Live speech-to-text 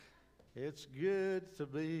It's good to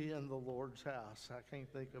be in the Lord's house. I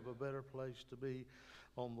can't think of a better place to be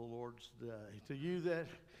on the Lord's day. To you that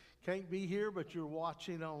can't be here but you're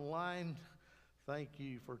watching online, thank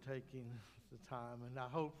you for taking the time. And I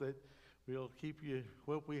hope that we'll keep you,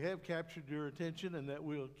 well, we have captured your attention and that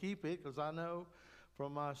we'll keep it, because I know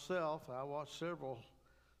from myself, I watched several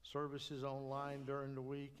services online during the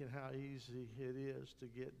week and how easy it is to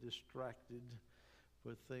get distracted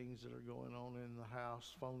with things that are going on in the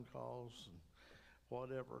house, phone calls and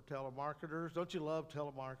whatever. Telemarketers, don't you love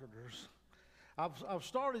telemarketers? I've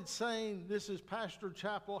started saying, this is Pastor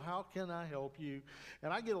Chappell, how can I help you?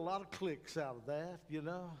 And I get a lot of clicks out of that, you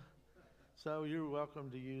know. So you're welcome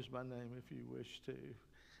to use my name if you wish to.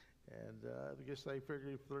 And I guess they figure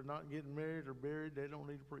if they're not getting married or buried, they don't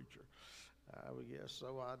need a preacher. I would guess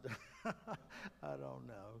so. I don't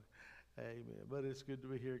know. Amen. But it's good to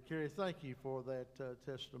be here. Carrie, thank you for that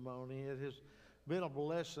testimony. It has been a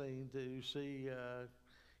blessing to see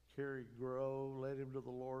Carrie grow, led him to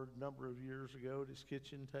the Lord a number of years ago at his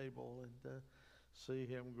kitchen table, and see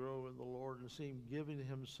him grow in the Lord and see him giving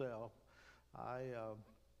himself. I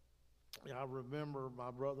remember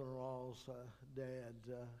my brother-in-law's dad,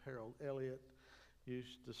 Harold Elliott,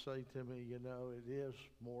 used to say to me, you know, it is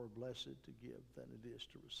more blessed to give than it is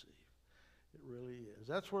to receive. It really is.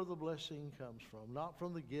 That's where the blessing comes from, not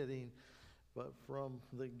from the getting, but from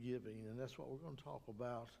the giving. And that's what we're going to talk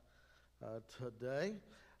about today.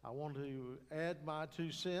 I want to add my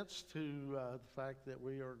 2 cents to the fact that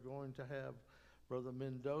we are going to have Brother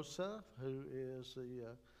Mendoza, who is the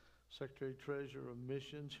Secretary Treasurer of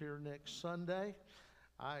Missions, here next Sunday.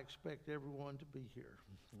 I expect everyone to be here.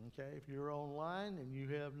 Okay, if you're online and you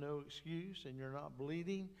have no excuse and you're not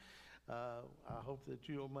bleeding, I hope that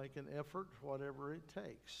you'll make an effort, whatever it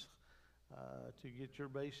takes, to get your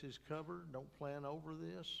bases covered. Don't plan over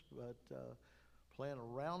this, but plan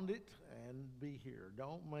around it and be here.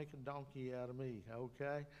 Don't make a donkey out of me,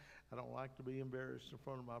 okay? I don't like to be embarrassed in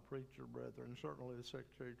front of my preacher brethren, certainly the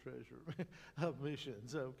Secretary Treasurer of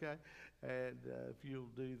Missions, okay? And if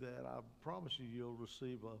you'll do that, I promise you'll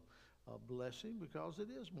receive a blessing, because it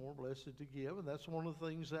is more blessed to give. And that's one of the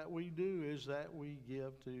things that we do, is that we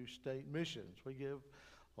give to state missions. We give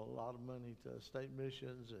a lot of money to state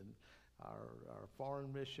missions and our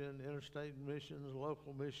foreign mission, interstate missions,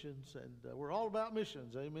 local missions, and we're all about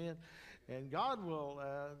missions, amen. And God will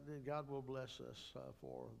bless us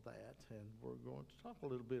for that. And we're going to talk a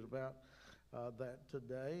little bit about that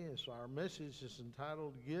today. And so our message is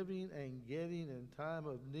entitled Giving and Getting in Time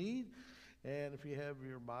of Need. And if you have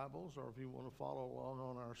your Bibles, or if you want to follow along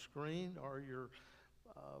on our screen, or your,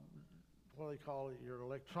 what do they call it, your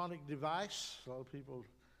electronic device. A lot of people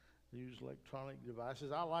use electronic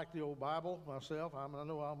devices. I like the old Bible myself. I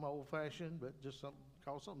know I'm old-fashioned, but just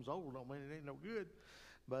because something's old don't mean it ain't no good.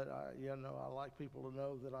 But, I like people to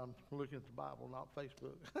know that I'm looking at the Bible, not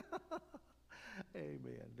Facebook.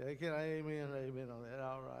 Amen. Can I amen on that?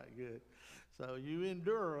 All right, good. So you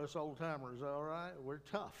endure us old-timers, all right? We're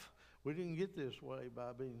tough. We didn't get this way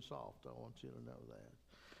by being soft. I want you to know that.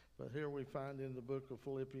 But here we find in the book of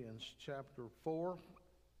Philippians chapter 4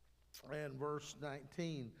 and verse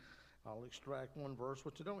 19. I'll extract one verse,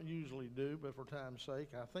 which I don't usually do, but for time's sake,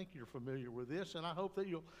 I think you're familiar with this, and I hope that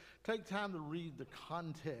you'll take time to read the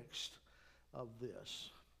context of this.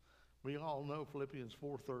 We all know Philippians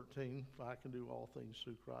 4:13, I can do all things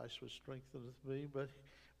through Christ which strengtheneth me. But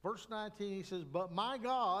verse 19, he says, but my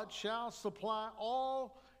God shall supply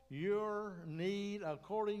all your need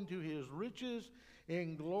according to his riches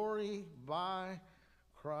in glory by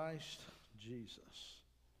Christ Jesus.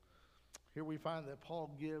 Here we find that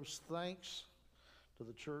Paul gives thanks to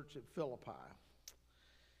the church at Philippi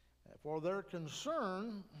for their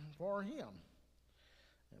concern for him.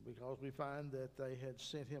 And because we find that they had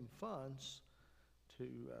sent him funds to,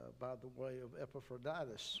 by the way of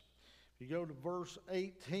Epaphroditus. If you go to verse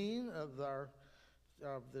 18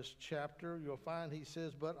 of this chapter, you'll find he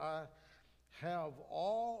says, but I have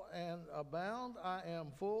all and abound, I am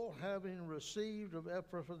full, having received of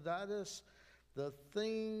Epaphroditus the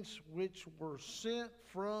things which were sent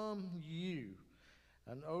from you,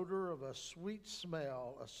 an odor of a sweet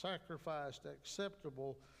smell, a sacrifice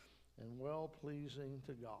acceptable and well-pleasing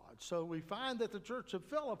to God. So we find that the church of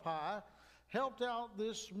Philippi helped out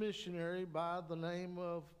this missionary by the name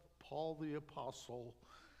of Paul the Apostle,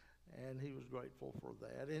 and he was grateful for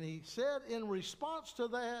that. And he said in response to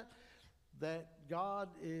that God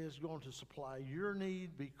is going to supply your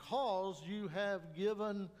need because you have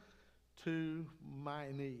given to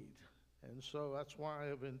my need. And so that's why I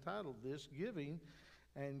have entitled this Giving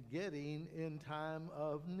and Getting in Time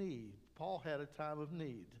of Need. Paul had a time of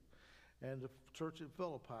need. And church at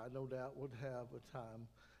Philippi, no doubt, would have a time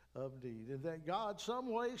of need, and that God some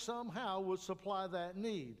way, somehow would supply that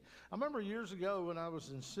need. I remember years ago when I was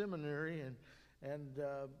in seminary, and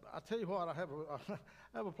I tell you what, I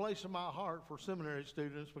have a place in my heart for seminary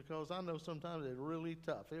students, because I know sometimes it's really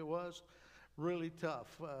tough. It was really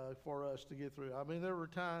tough for us to get through. I mean, there were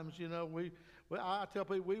times, I tell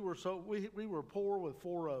people we were poor with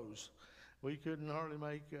 4 O's. We couldn't hardly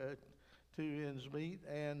make 2 ends meet,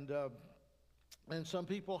 and some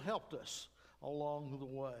people helped us along the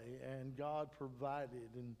way, and God provided,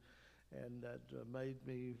 and that made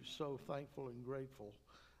me so thankful and grateful.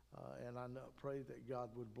 And I pray that God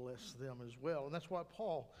would bless them as well. And that's what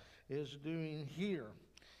Paul is doing here.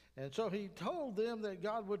 And so he told them that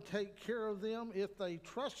God would take care of them if they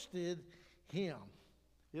trusted him.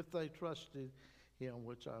 If they trusted him,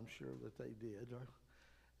 which I'm sure that they did.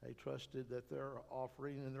 They trusted that their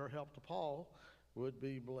offering and their help to Paul would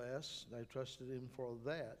be blessed. They trusted him for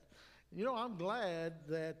that. I'm glad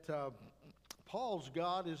that Paul's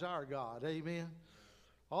God is our God. Amen.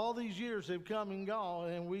 All these years have come and gone,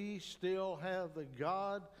 and we still have the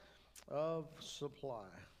God of supply.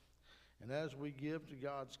 And as we give to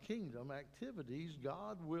God's kingdom activities,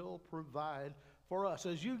 God will provide for us.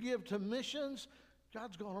 As you give to missions,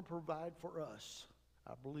 God's going to provide for us.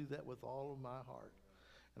 I believe that with all of my heart.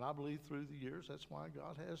 And I believe through the years, that's why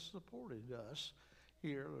God has supported us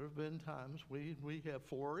here. There have been times we have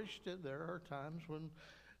flourished, and there are times when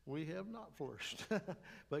we have not flourished.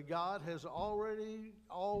 But God has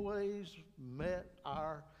always met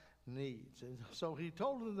our needs. And so he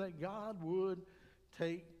told them that God would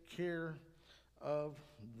take care of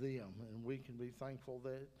them. And we can be thankful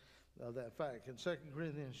that fact. In 2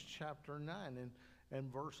 Corinthians chapter 9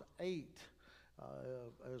 and verse 8,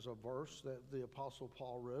 as a verse that the Apostle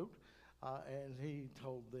Paul wrote, and he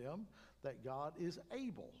told them that God is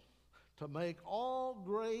able to make all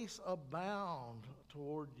grace abound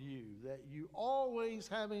toward you, that you always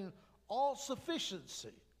having all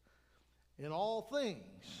sufficiency in all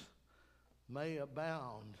things may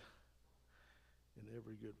abound in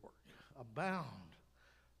every good work. Abound.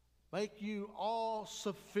 Make you all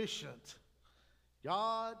sufficient.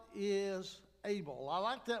 God is able. I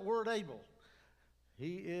like that word able.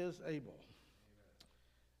 He is able.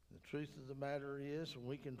 The truth of the matter is,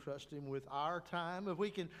 we can trust him with our time, if we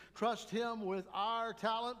can trust him with our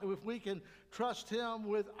talent, if we can trust him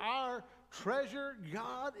with our treasure,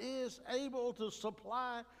 God is able to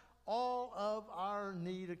supply all of our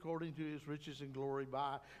need according to his riches and glory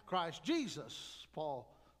by Christ Jesus,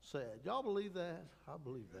 Paul said. Y'all believe that? I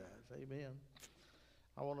believe that. Amen.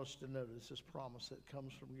 I want us to notice this promise that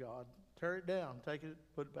comes from God. Tear it down, take it,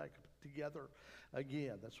 put it back together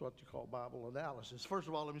again. That's what you call Bible analysis. First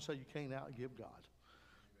of all, let me say you can't outgive God.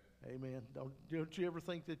 Amen. Don't you ever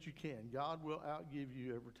think that you can. God will outgive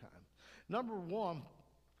you every time. Number one,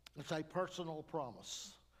 it's a personal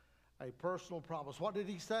promise. A personal promise. What did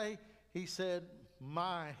he say? He said,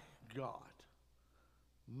 my God.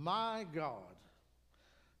 My God.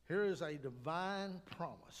 Here is a divine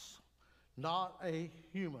promise, not a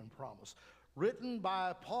human promise. Written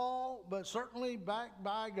by Paul, but certainly backed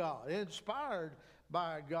by God, inspired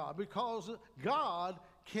by God, because God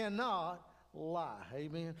cannot lie.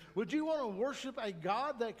 Amen. Would you want to worship a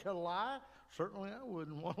God that can lie? Certainly I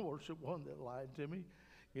wouldn't want to worship one that lied to me.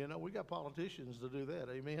 We got politicians to do that.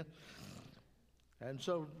 Amen. And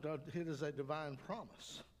so it is a divine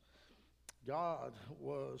promise. God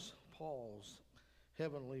was Paul's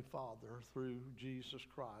heavenly Father through Jesus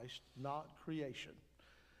Christ, not creation.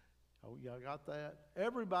 Oh, y'all got that?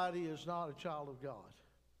 Everybody is not a child of God,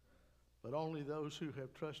 but only those who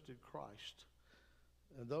have trusted Christ.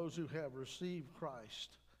 And those who have received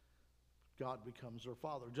Christ, God becomes their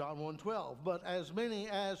Father. John 1:12, but as many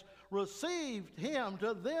as received him,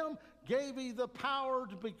 to them gave he the power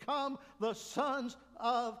to become the sons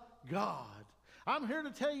of God. I'm here to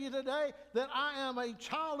tell you today that I am a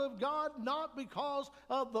child of God, not because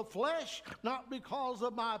of the flesh, not because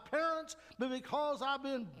of my parents, but because I've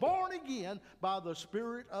been born again by the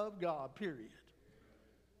Spirit of God, period.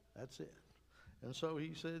 That's it. And so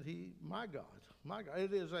he said, my God.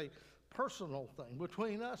 It is a personal thing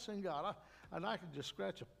between us and God. I could just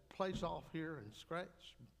scratch a place off here and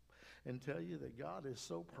scratch and tell you that God is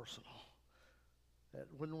so personal. That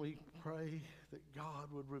when we pray that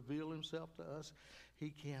God would reveal himself to us, he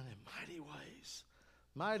can in mighty ways.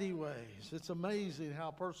 Mighty ways. It's amazing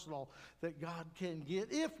how personal that God can get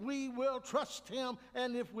if we will trust him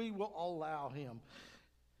and if we will allow him.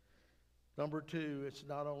 Number two, it's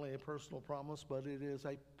not only a personal promise, but it is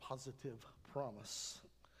a positive promise.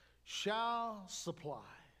 Shall supply.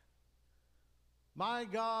 My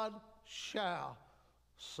God shall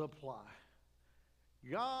supply.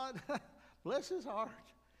 God, bless his heart,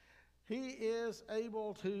 he is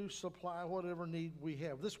able to supply whatever need we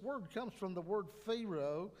have. This word comes from the word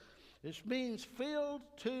pharaoh. It means filled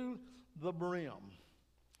to the brim.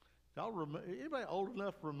 Y'all remember, anybody old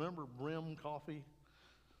enough to remember brim coffee?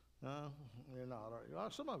 No, you're not. Are you?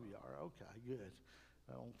 Well, some of you are. Okay, good.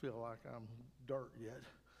 I don't feel like I'm dirt yet.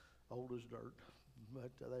 Old as dirt.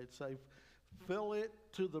 But they'd say, fill it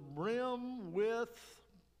to the brim with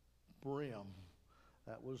brim.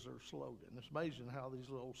 That was their slogan. It's amazing how these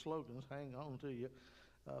little slogans hang on to you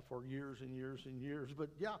for years and years and years. But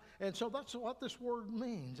yeah, and so that's what this word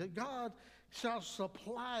means, that God shall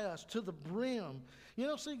supply us to the brim. You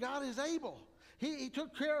know, see, God is able. He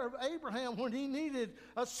took care of Abraham when he needed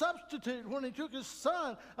a substitute, when he took his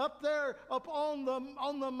son up there up on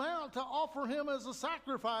the mount to offer him as a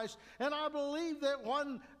sacrifice. And I believe that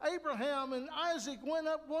when Abraham and Isaac went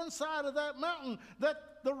up one side of that mountain, that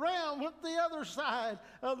the ram went the other side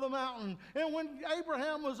of the mountain. And when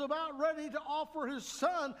Abraham was about ready to offer his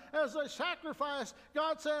son as a sacrifice,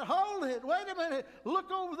 God said, hold it, wait a minute,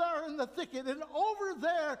 look over there in the thicket. And over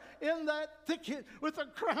there in that thicket with a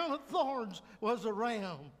crown of thorns was a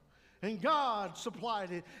ram. And God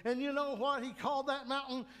supplied it. And you know what? He called that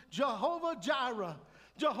mountain Jehovah Jireh.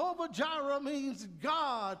 Jehovah Jireh means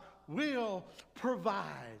God will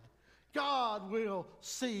provide. God will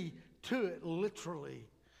see to it, literally.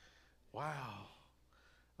 Wow.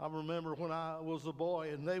 I remember when I was a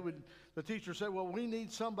boy and the teacher said, well, we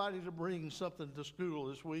need somebody to bring something to school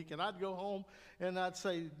this week. And I'd go home and I'd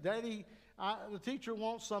say, Daddy, the teacher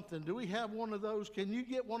wants something. Do we have one of those? Can you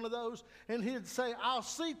get one of those? And he'd say, I'll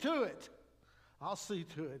see to it. I'll see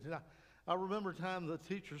to it. And I remember a time the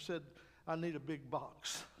teacher said, I need a big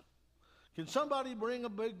box. Can somebody bring a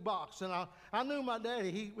big box? And I knew my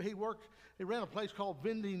daddy. He ran a place called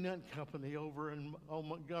Vending Nut Company over on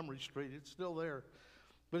Montgomery Street. It's still there.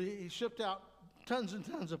 But he shipped out tons and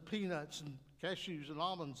tons of peanuts and cashews and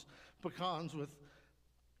almonds, pecans with,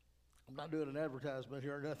 I'm not doing an advertisement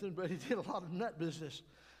here or nothing, but he did a lot of nut business.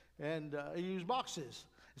 And he used boxes.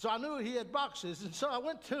 So I knew he had boxes. And so I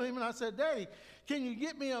went to him and I said, Daddy, can you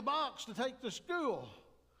get me a box to take to school?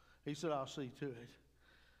 He said, I'll see to it.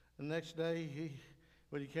 The next day,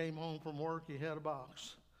 when he came home from work, he had a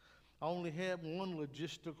box. I only had one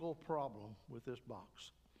logistical problem with this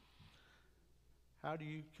box. How do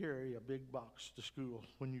you carry a big box to school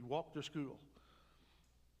when you walk to school?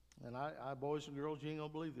 And I boys and girls, you ain't gonna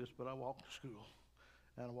believe this, but I walked to school.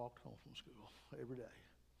 And I walked home from school every day.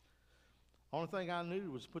 Only thing I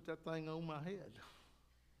knew was put that thing on my head.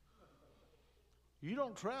 You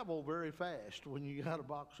don't travel very fast when you got a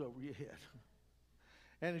box over your head.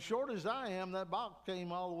 And as short as I am, that box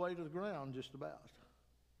came all the way to the ground just about.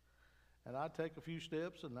 And I'd take a few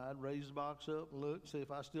steps and I'd raise the box up and look, see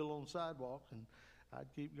if I was still on the sidewalk, and I'd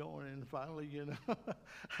keep going. And finally, you know,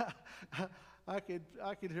 I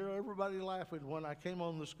could hear everybody laughing when I came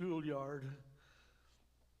on the schoolyard,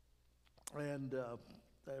 and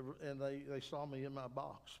they saw me in my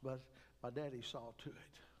box, but my daddy saw to it.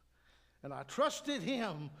 And I trusted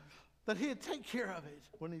him that he'd take care of it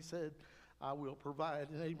when he said, I will provide.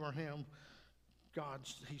 And Abraham,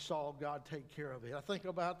 he saw God take care of it. I think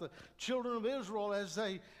about the children of Israel as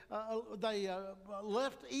they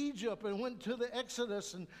left Egypt and went to the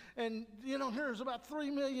Exodus. And you know, here's about 3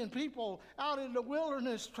 million people out in the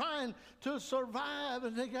wilderness trying to survive.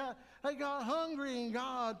 And they got hungry, and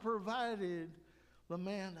God provided the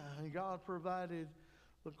manna, and God provided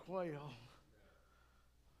the quail.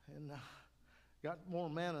 And got more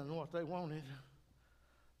manna than what they wanted.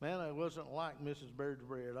 Manna wasn't like Mrs. Baird's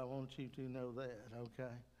bread. I want you to know that,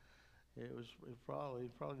 okay? It probably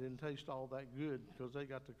didn't taste all that good because they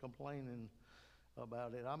got to complaining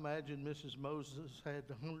about it. I imagine Mrs. Moses had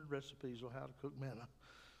 100 recipes of how to cook manna.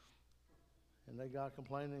 And they got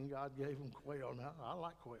complaining, God gave them quail. Now, I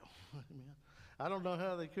like quail. Amen. I don't know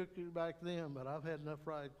how they cooked it back then, but I've had enough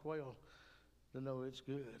fried quail to know it's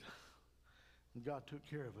good. And God took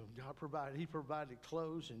care of them. God provided. He provided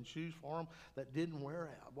clothes and shoes for them that didn't wear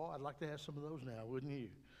out. Boy, I'd like to have some of those now, wouldn't you?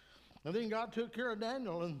 And then God took care of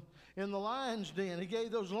Daniel in the lion's den. He gave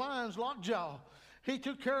those lions lockjaw. He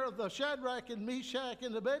took care of the Shadrach and Meshach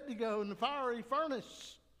and Abednego in the fiery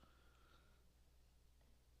furnace.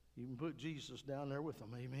 You can put Jesus down there with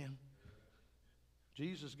them, amen.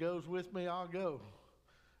 Jesus goes with me, I'll go.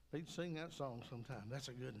 They'd sing that song sometime. That's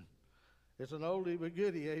a good one. It's an oldie but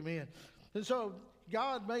goodie, amen. And so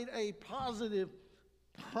God made a positive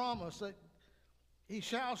promise that he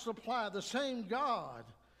shall supply. The same God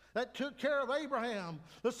that took care of Abraham,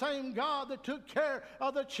 the same God that took care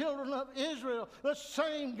of the children of Israel, the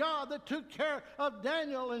same God that took care of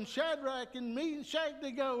Daniel and Shadrach and Meshach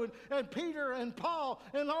and Peter and Paul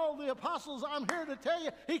and all the apostles, I'm here to tell you,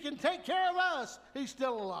 He can take care of us. He's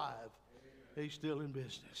still alive. He's still in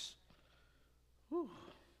business. Whew.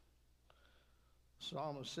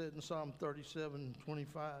 Psalmist said in Psalm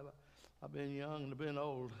 37:25, I've been young and I've been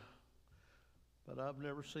old, but I've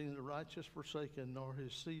never seen the righteous forsaken, nor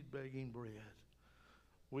his seed begging bread.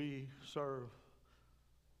 We serve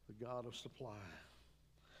the God of supply.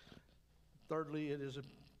 Thirdly, it is a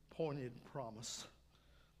pointed promise.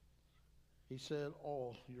 He said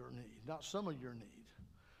all your need, not some of your need,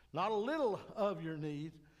 not a little of your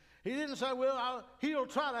need. He didn't say, well, He'll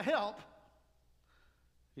try to help.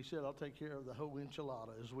 He said, I'll take care of the whole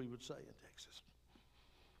enchilada, as we would say in Texas.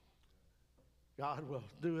 God will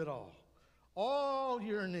do it all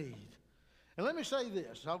your need. And let me say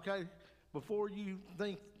this, okay, before you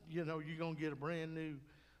think, you're going to get a brand new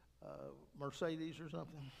Mercedes or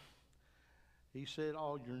something. He said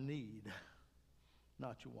all your need,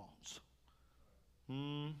 not your wants.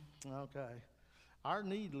 Okay. Our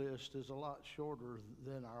need list is a lot shorter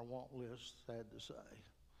than our want list had to say.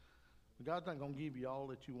 God's not going to give you all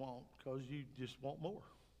that you want because you just want more.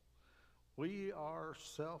 We are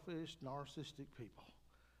selfish, narcissistic people.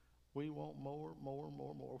 We want more.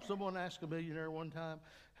 Someone asked a millionaire one time,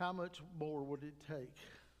 how much more would it take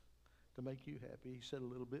to make you happy? He said a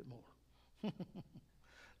little bit more.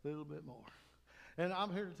 A little bit more. And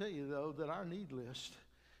I'm here to tell you, though, that our need list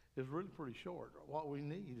is really pretty short. What we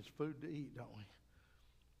need is food to eat, don't we?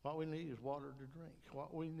 What we need is water to drink.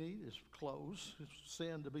 What we need is clothes,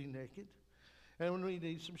 sin to be naked. And we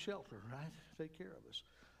need some shelter, right? Take care of us.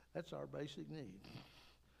 That's our basic need.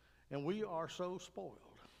 And we are so spoiled.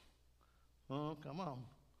 Oh, come on.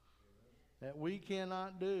 That we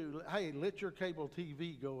cannot do. Hey, let your cable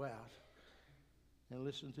TV go out and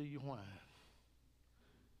listen to you whine.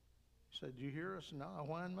 He said, did you hear us? No, I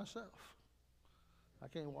whine myself. I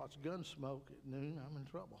can't watch Gunsmoke at noon. I'm in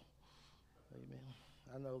trouble. Amen.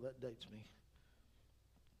 I know that dates me.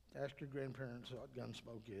 Ask your grandparents what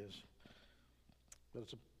Gunsmoke is. But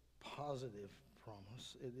it's a positive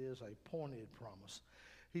promise. It is a pointed promise.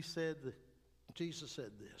 Jesus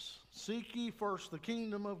said this, seek ye first the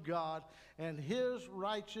kingdom of God and His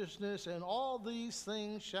righteousness, and all these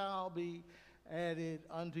things shall be added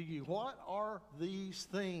unto you. What are these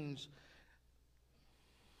things?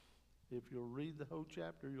 If you'll read the whole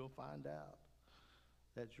chapter, you'll find out.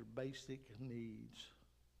 That's your basic needs.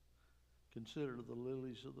 Consider the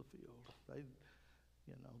lilies of the field.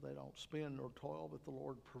 They don't spin nor toil, but the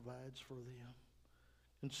Lord provides for them.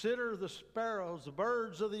 Consider the sparrows, the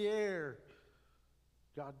birds of the air.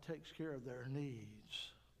 God takes care of their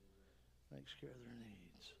needs. Takes care of their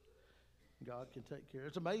needs. God can take care.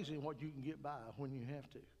 It's amazing what you can get by when you have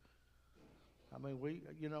to. I mean, we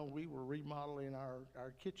were remodeling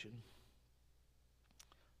our kitchen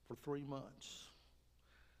for 3 months.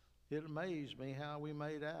 It amazed me how we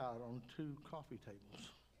made out on 2 coffee tables.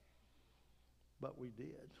 But we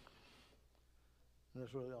did. And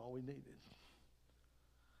that's really all we needed.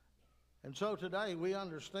 And so today we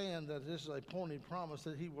understand that this is a pointed promise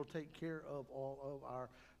that He will take care of all of our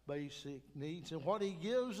basic needs. And what He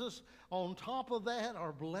gives us on top of that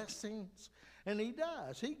are blessings. And He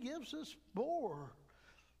does. He gives us more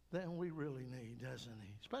than we really need, doesn't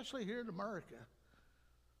He? Especially here in America.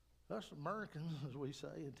 Us Americans, as we say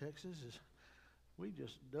in Texas, we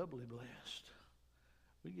just doubly blessed.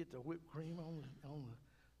 We get the whipped cream on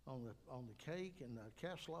the cake and the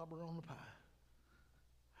calf slobber on the pie.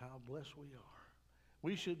 How blessed we are.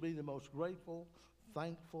 We should be the most grateful,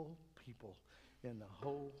 thankful people in the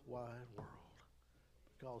whole wide world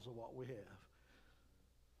because of what we have.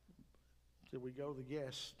 So we go to the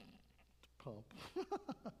gas pump.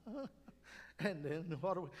 And then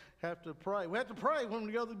what do we have to pray? We have to pray when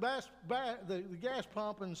we go to the gas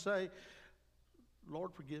pump and say,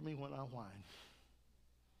 Lord, forgive me when I whine.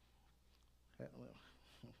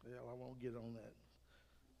 Well, I won't get on that.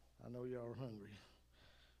 I know y'all are hungry.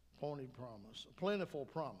 Pointed promise, a plentiful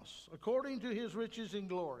promise, according to His riches in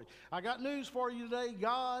glory. I got news for you today.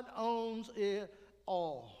 God owns it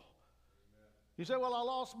all. Amen. You say, well, I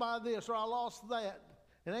lost my this or I lost that.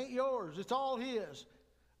 It ain't yours. It's all His.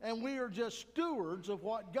 And we are just stewards of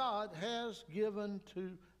what God has given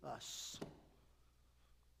to us.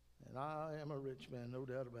 And I am a rich man, no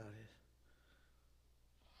doubt about it.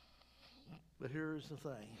 But here is the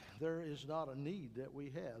thing. There is not a need that we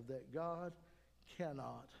have that God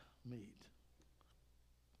cannot meet.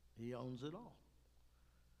 He owns it all.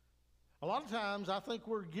 A lot of times I think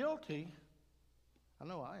we're guilty. I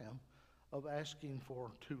know I am, of asking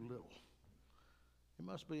for too little. It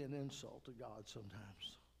must be an insult to God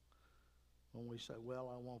sometimes when we say,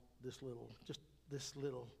 well, I want this little, just this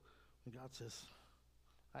little. And God says,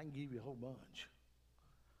 I can give you a whole bunch.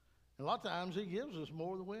 And a lot of times he gives us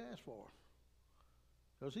more than we ask for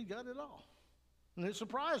because he got it all. And it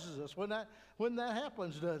surprises us when that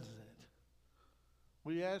happens, doesn't it?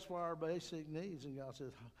 We ask for our basic needs, and God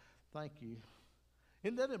says, thank you.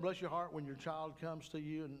 And doesn't it bless your heart when your child comes to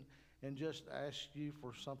you and just asks you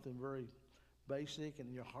for something very basic,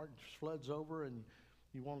 and your heart just floods over, and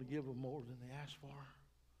you want to give them more than they ask for?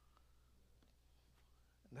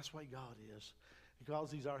 And that's why God is,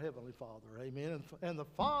 because he's our Heavenly Father. Amen. And the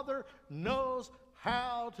Father knows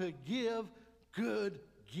how to give good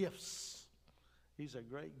gifts. He's a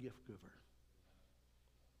great gift giver.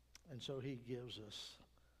 And so he gives us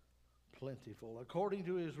plentiful, according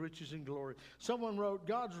to his riches and glory. Someone wrote,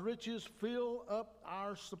 God's riches fill up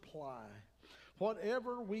our supply,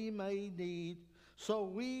 whatever we may need, so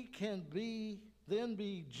we can then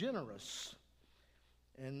be generous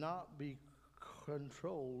and not be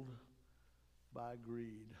controlled by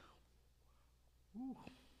greed. Ooh.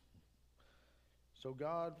 So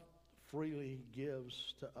God freely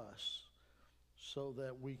gives to us so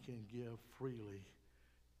that we can give freely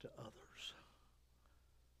to others.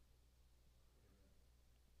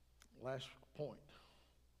 Last point.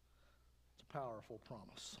 It's a powerful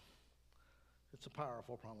promise. It's a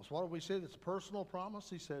powerful promise. What have we said? It's a personal promise.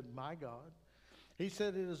 He said, my God. He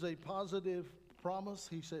said it is a positive promise.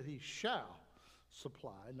 He said he shall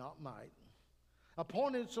supply, not might.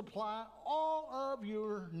 Appointed supply all of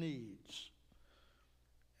your needs.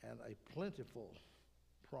 And a plentiful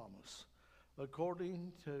promise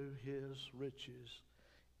according to his riches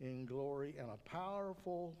in glory, and a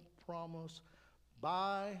powerful promise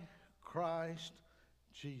by Christ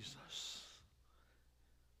Jesus,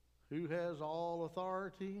 who has all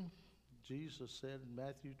authority. Jesus said in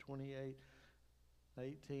Matthew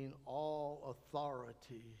 28:18, all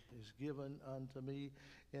authority is given unto me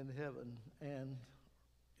in heaven and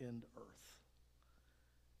in earth.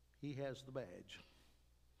 He has the badge.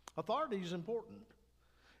 Authority is important.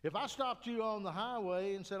 If I stopped you on the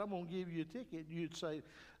highway and said, I'm going to give you a ticket, you'd say,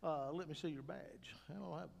 let me see your badge. I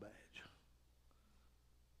don't have a badge.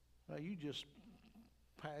 You just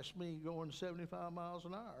passed me going 75 miles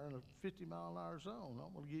an hour in a 50-mile-an-hour zone.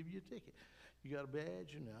 I'm going to give you a ticket. You got a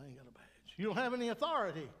badge? No, I ain't got a badge. You don't have any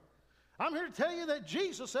authority. I'm here to tell you that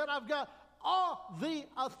Jesus said, I've got all the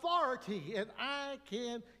authority and I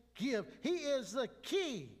can give. He is the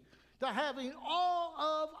key to having all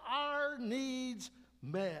of our needs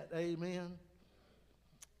met. Amen.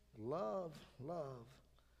 Love, love,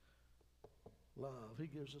 love. He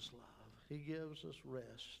gives us love. He gives us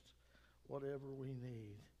rest, whatever we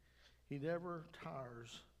need. He never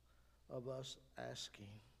tires of us asking.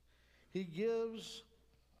 He gives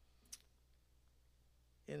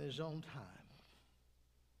in his own time,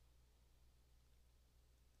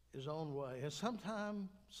 his own way, and sometimes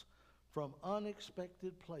from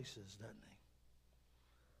unexpected places, doesn't he?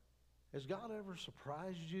 Has God ever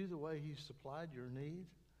surprised you the way he supplied your need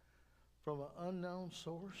from an unknown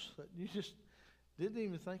source that you just didn't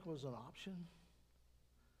even think was an option?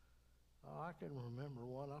 Oh, I can remember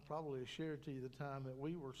one. I probably shared to you the time that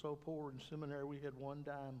we were so poor in seminary we had one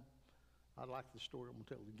dime. I like the story. I'm going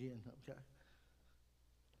to tell it again, okay?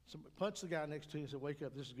 So punch the guy next to you and said, wake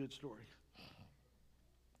up, this is a good story.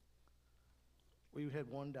 We had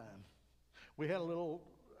one dime. We had a little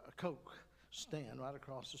Coke stand right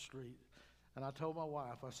across the street. And I told my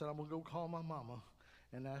wife, I said, I'm going to go call my mama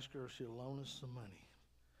and ask her if she'll loan us some money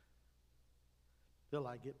till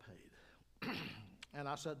I get paid. And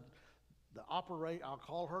I said, I'll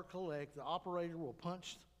call her collect. The operator will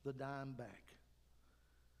punch the dime back.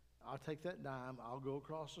 I'll take that dime. I'll go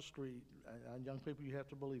across the street. And young people, you have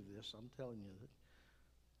to believe this. I'm telling you that.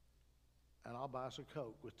 And I'll buy us a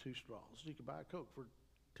Coke with 2 straws. You could buy a Coke for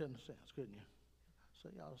 10 cents, couldn't you? So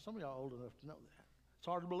some of y'all are old enough to know that. It's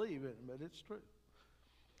hard to believe it, but it's true.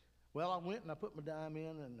 Well, I went and I put my dime in,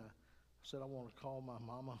 and I said, I want to call my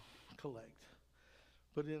mama, collect.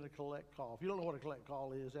 Put in a collect call. If you don't know what a collect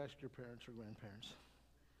call is, ask your parents or grandparents.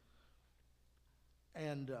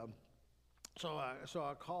 And so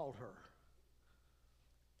I called her.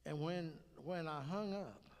 And when I hung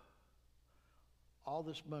up, all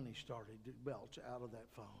this money started to belch out of that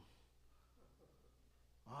phone.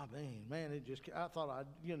 I mean, man, I thought I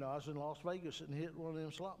was in Las Vegas and hit one of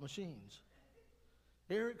them slot machines.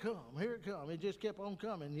 Here it come. It just kept on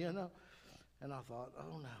coming, And I thought,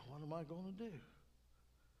 oh, now, what am I going to do?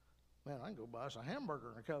 Man, I can go buy us a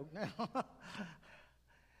hamburger and a Coke now.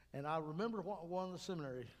 And I remember what one of the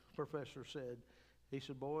seminary professors said. He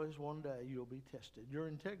said, boys, one day you'll be tested. Your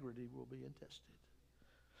integrity will be tested.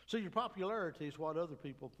 So your popularity is what other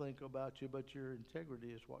people think about you, but your integrity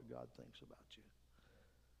is what God thinks about you.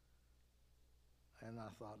 And I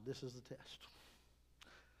thought, this is the test.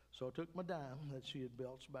 So I took my dime that she had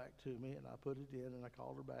belched back to me, and I put it in, and I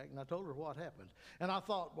called her back, and I told her what happened. And I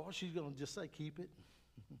thought, boy, she's going to just say, keep it.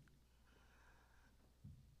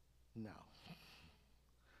 No.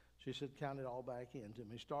 She said, count it all back into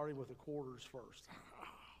me, starting with the quarters first.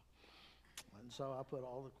 And so I put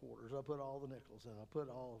all the quarters, I put all the nickels, and I put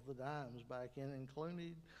all the dimes back in,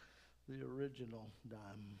 including the original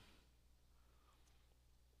dime.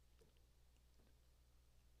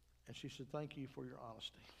 And she said, thank you for your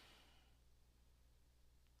honesty.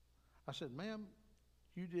 I said, ma'am,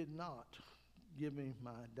 you did not give me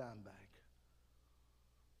my dime back.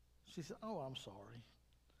 She said, oh, I'm sorry.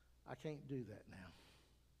 I can't do that now.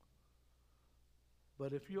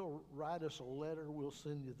 But if you'll write us a letter, we'll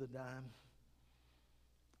send you the dime.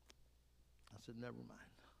 I said, never mind.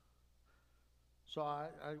 So I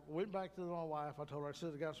went back to my wife. I told her, I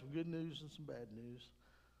said, I got some good news and some bad news.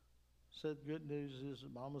 Said, good news is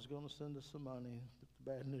that Mama's going to send us some money.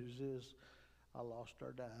 The bad news is I lost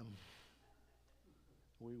our dime.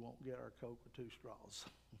 We won't get our Coke with 2 straws.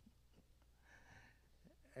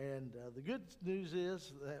 And the good news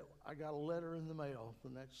is that I got a letter in the mail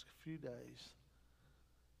the next few days,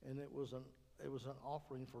 and it was an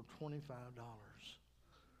offering for $25.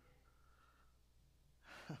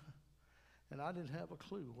 And I didn't have a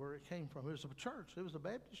clue where it came from. It was a church. It was a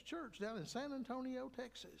Baptist church down in San Antonio,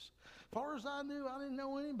 Texas. As far as I knew, I didn't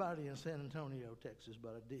know anybody in San Antonio, Texas, but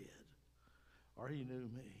I did. Or he knew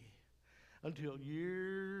me. Until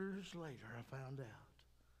years later, I found out.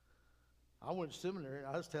 I went to seminary, and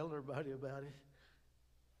I was telling everybody about it.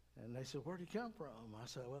 And they said, where'd he come from? I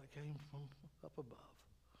said, well, it came from up above.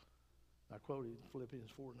 I quoted Philippians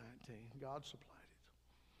 4:19. God supplied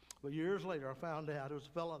it. But years later, I found out it was a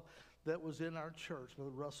fellow that was in our church, Brother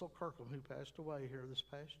Russell Kirkham, who passed away here this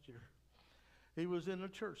past year. He was in a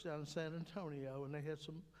church down in San Antonio, and they had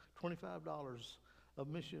some $25 of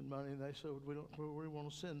mission money, and they said, we want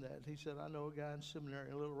to send that. And he said, I know a guy in seminary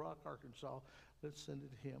in Little Rock, Arkansas. Let's send it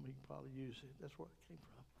to him. He can probably use it. That's where it came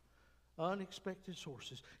from. Unexpected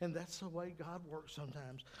sources. And that's the way God works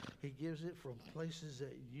sometimes. He gives it from places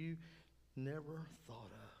that you never thought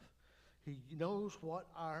of. He knows what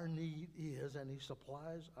our need is, and he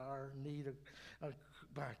supplies our need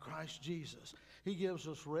by Christ Jesus. He gives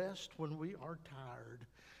us rest when we are tired.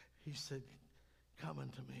 He said, come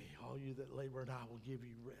unto me, all you that labor, and I will give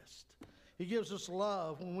you rest. He gives us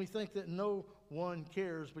love when we think that no one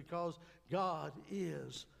cares, because God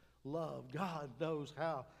is love. God knows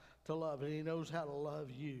how to love, and he knows how to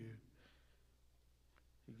love you.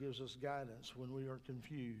 He gives us guidance when we are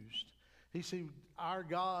confused. He said, our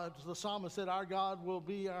God, the psalmist said, our God will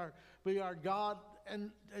be our God and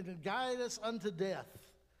guide us unto death.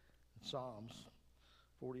 Psalms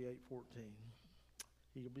 48:14.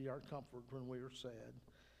 He'll be our comfort when we are sad.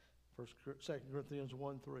 2 Corinthians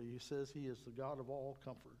 1:3. He says he is the God of all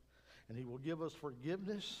comfort, and he will give us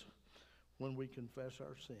forgiveness when we confess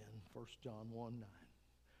our sin. 1 John 1:9.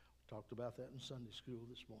 We talked about that in Sunday school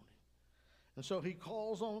this morning. And so he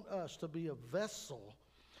calls on us to be a vessel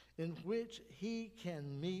in which he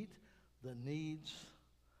can meet the needs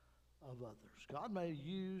of others. God may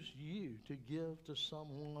use you to give to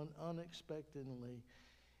someone unexpectedly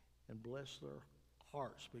and bless their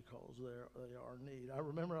hearts because they are in need. I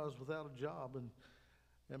remember I was without a job,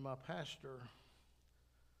 and my pastor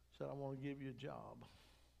said, I want to give you a job.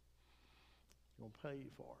 I'm going to pay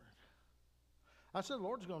you for it. I said, the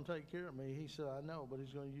Lord's going to take care of me. He said, I know, but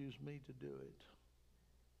he's going to use me to do it.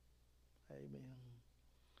 Amen.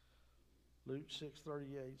 Luke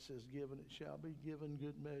 6:38 says, given it shall be given,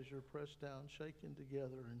 good measure, pressed down, shaken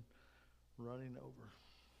together, and running over.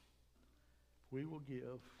 If we will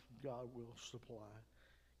give, God will supply.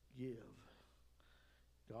 Give.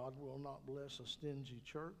 God will not bless a stingy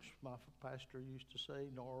church, my pastor used to say,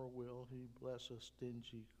 nor will he bless a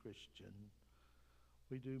stingy Christian.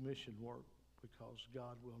 We do mission work because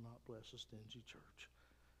God will not bless a stingy church.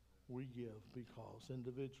 We give because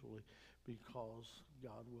individually, because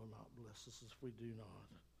God will not bless us if we do not.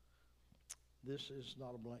 This is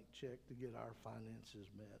not a blank check to get our finances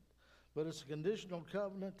met, but it's a conditional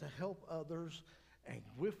covenant to help others. And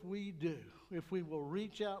if we do, if we will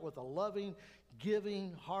reach out with a loving,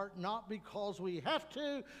 giving heart, not because we have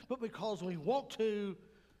to, but because we want to,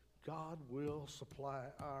 God will supply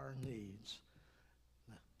our needs.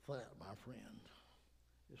 That, my friend,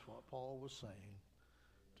 is what Paul was saying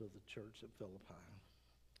to the church at Philippi.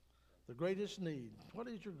 The greatest need. What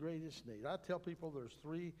is your greatest need? I tell people there's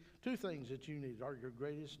two things that you need are your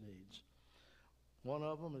greatest needs. One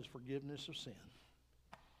of them is forgiveness of sin.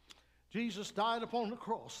 Jesus died upon the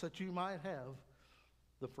cross that you might have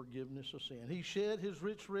the forgiveness of sin. He shed his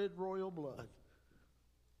rich red royal blood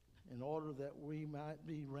in order that we might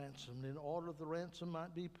be ransomed, in order the ransom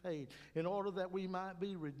might be paid, in order that we might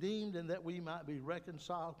be redeemed and that we might be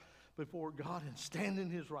reconciled before God and stand in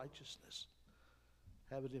his righteousness.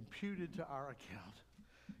 Have it imputed to our account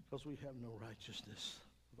because we have no righteousness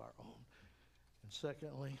of our own. And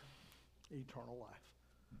secondly, eternal life.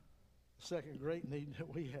 The second great need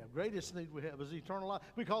that we have, greatest need we have is eternal life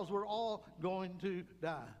because we're all going to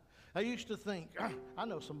die. I used to think, I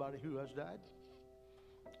know somebody who has died.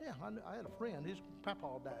 Yeah, I had a friend, his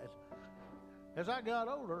papa died. As I got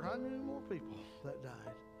older, I knew more people that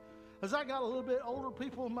died. As I got a little bit older,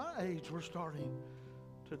 people my age were starting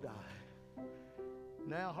to die.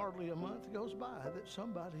 Now hardly a month goes by that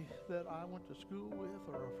somebody that I went to school with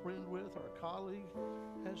or a friend with or a colleague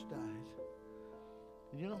has died.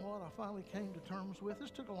 And you know what I finally came to terms with? This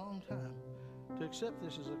took a long time to accept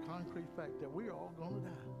this as a concrete fact that we are all going to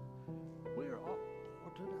die. We are all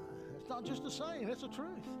going to die. It's not just a saying, it's a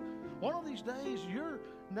truth. One of these days your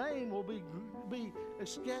name will be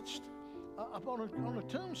sketched up on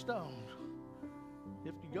a tombstone.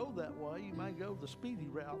 If you go that way, you may go the speedy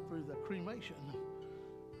route through the cremation.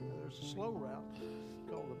 There's a slow route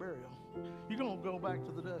called the burial. You're going to go back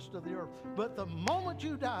to the dust of the earth. But the moment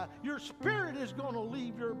you die, your spirit is going to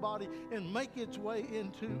leave your body and make its way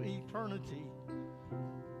into eternity.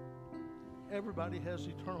 Everybody has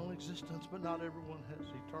eternal existence, but not everyone has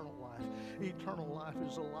eternal life. Eternal life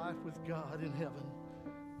is a life with God in heaven.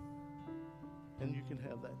 And you can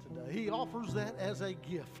have that today. He offers that as a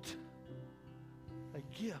gift. A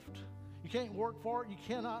gift. You can't work for it. You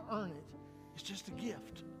cannot earn it. It's just a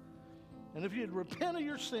gift. And if you'd repent of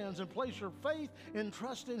your sins and place your faith and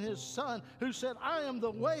trust in his Son, who said, I am the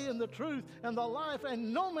way and the truth and the life,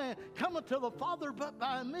 and no man cometh to the Father but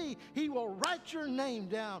by me, he will write your name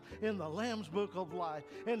down in the Lamb's book of life,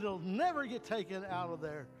 and it'll never get taken out of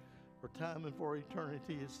there for time and for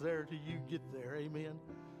eternity. It's there till you get there. Amen.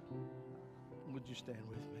 Would you stand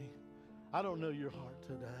with me? I don't know your heart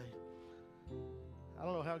today. I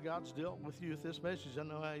don't know how God's dealt with you with this message. I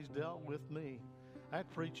know how he's dealt with me. I'd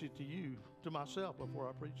preach it to you, to myself, before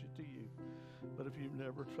I preach it to you. But if you've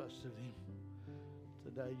never trusted him,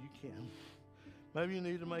 today you can. Maybe you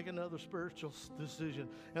need to make another spiritual decision.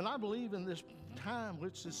 And I believe in this time,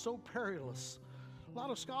 which is so perilous. A lot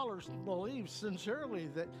of scholars believe sincerely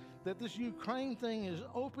that this Ukraine thing is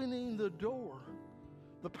opening the door,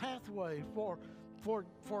 the pathway for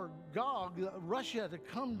Gog, Russia, to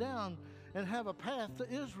come down and have a path to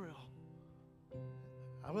Israel.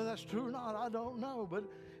 Whether that's true or not, I don't know. But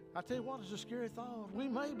I tell you what, it's a scary thought. We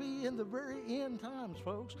may be in the very end times,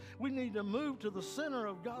 folks. We need to move to the center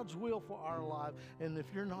of God's will for our life. And if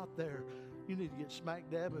you're not there, you need to get smack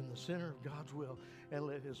dab in the center of God's will and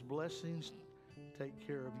let his blessings take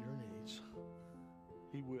care of your needs.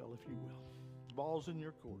 He will, if you will. The ball's in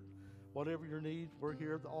your court. Whatever your need, we're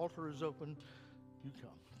here. The altar is open. You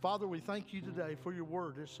come. Father, we thank you today for your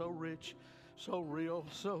word. It's so rich, so real,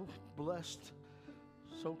 so blessed,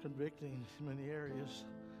 so convicting in many areas.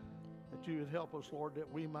 That you would help us, Lord,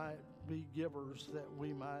 that we might be givers, that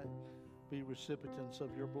we might be recipients of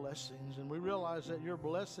your blessings. And we realize that your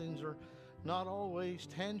blessings are not always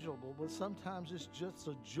tangible, but sometimes it's just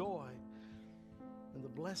a joy and the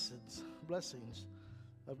blessings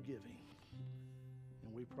of giving.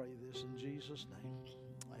 And we pray this in Jesus' name.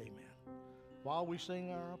 Amen. While we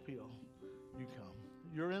sing our appeal, you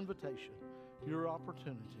come. Your invitation, your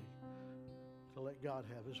opportunity to let God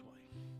have his way.